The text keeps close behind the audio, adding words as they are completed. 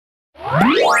A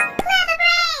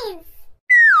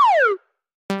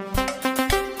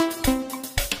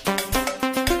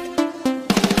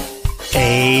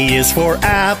is for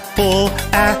apple,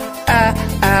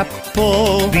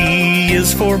 apple. B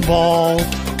is for ball,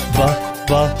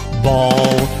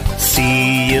 ball.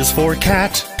 C is for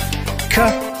cat,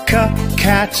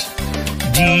 cat.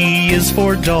 D is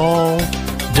for doll,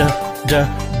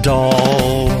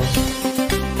 doll.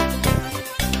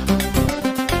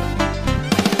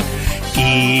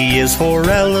 E is for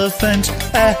elephant,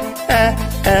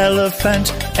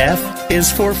 elephant. F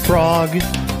is for frog,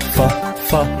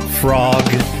 frog.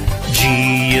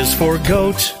 G is for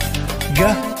goat,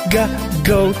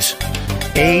 goat.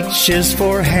 H is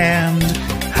for hand,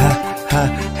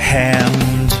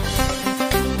 hand.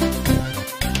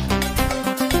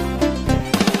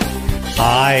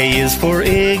 I is for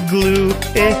igloo,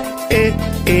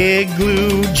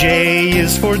 igloo. J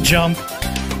is for jump,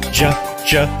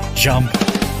 jump.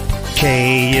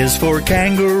 K is for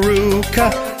kangaroo,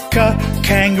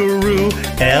 kangaroo.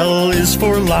 L is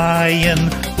for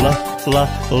lion,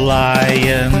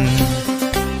 lion.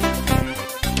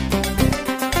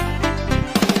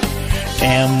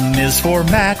 M is for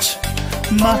mat,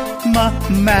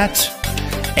 mat.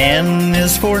 N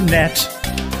is for net,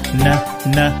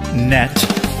 net.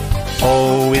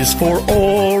 O is for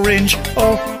orange,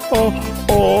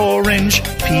 orange.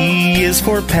 P is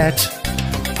for pet,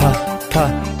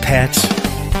 pet.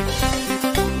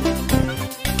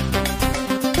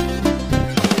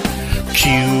 Q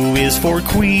is for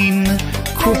queen,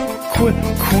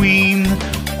 queen.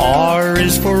 R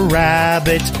is for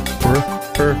rabbit,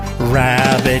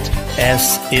 rabbit.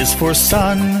 S is for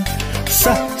sun,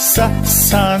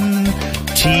 sun.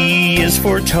 T is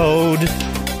for toad,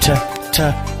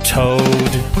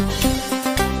 toad.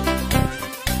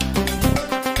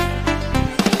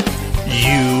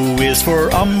 U is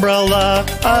for umbrella,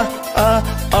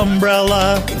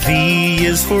 umbrella. V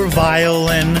is for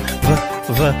violin,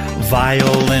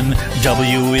 violin.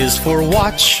 W is for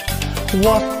watch,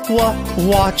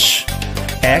 watch.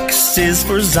 X is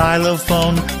for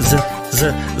xylophone,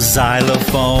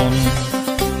 xylophone.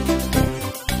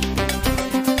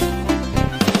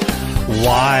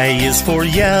 Y is for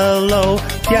yellow,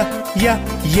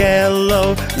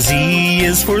 yellow. Z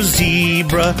is for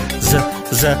zebra,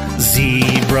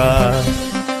 zebra.